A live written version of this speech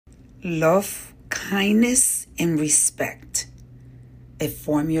Love, kindness, and respect, a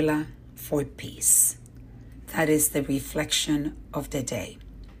formula for peace. That is the reflection of the day.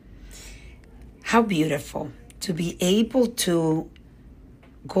 How beautiful to be able to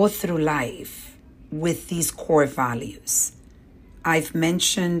go through life with these core values. I've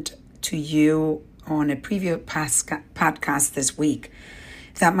mentioned to you on a previous podcast this week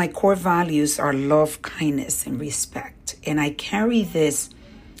that my core values are love, kindness, and respect. And I carry this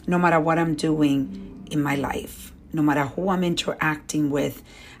no matter what I'm doing in my life, no matter who I'm interacting with.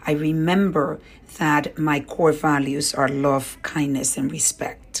 I remember that my core values are love, kindness, and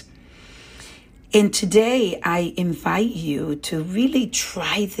respect. And today I invite you to really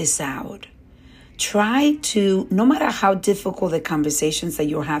try this out. Try to, no matter how difficult the conversations that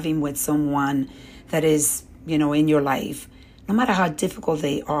you're having with someone that is, in your life, no matter how difficult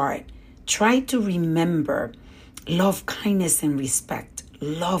they are, try to remember love, kindness, and respect.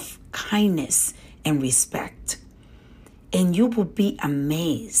 Love, kindness, and respect. And you will be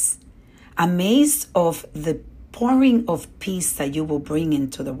amazed of the pouring of peace that you will bring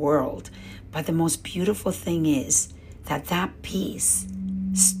into the world. But the most beautiful thing is that peace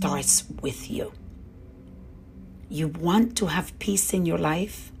starts with you. You want to have peace in your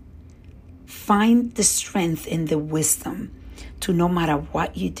life? Find the strength and the wisdom to, no matter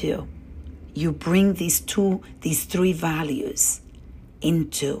what you do, you bring these three values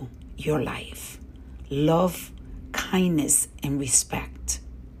into your life. Love, kindness, and respect.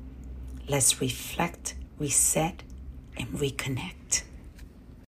 Let's reflect, reset, and reconnect.